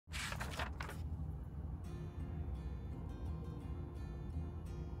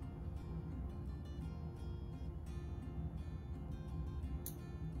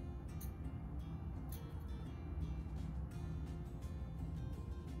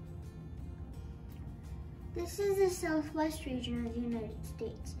This is the southwest region of the United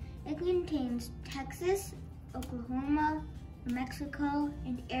States. It contains Texas, Oklahoma, New Mexico,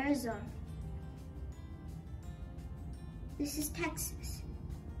 and Arizona. This is Texas.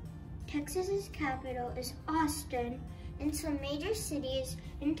 Texas's capital is Austin, and some major cities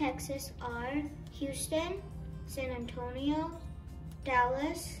in Texas are Houston, San Antonio,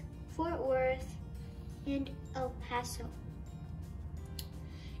 Dallas, Fort Worth, and El Paso.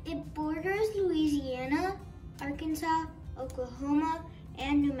 It borders Louisiana, Arkansas, Oklahoma,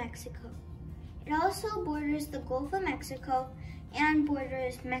 and New Mexico. It also borders the Gulf of Mexico and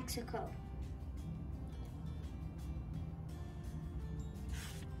borders Mexico.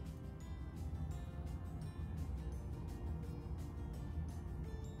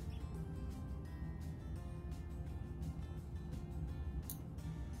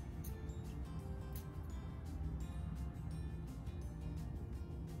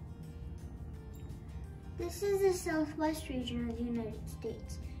 This is the southwest region of the United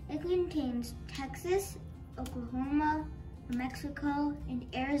States. It contains Texas, Oklahoma, New Mexico, and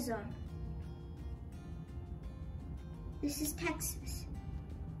Arizona. This is Texas.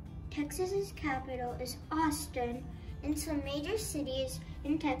 Texas's capital is Austin, and some major cities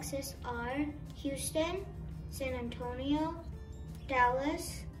in Texas are Houston, San Antonio,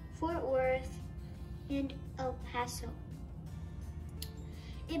 Dallas, Fort Worth, and El Paso.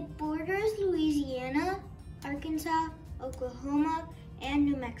 It borders Louisiana, Arkansas, Oklahoma, and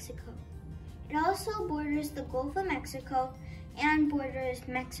New Mexico. It also borders the Gulf of Mexico and borders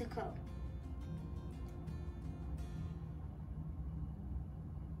Mexico.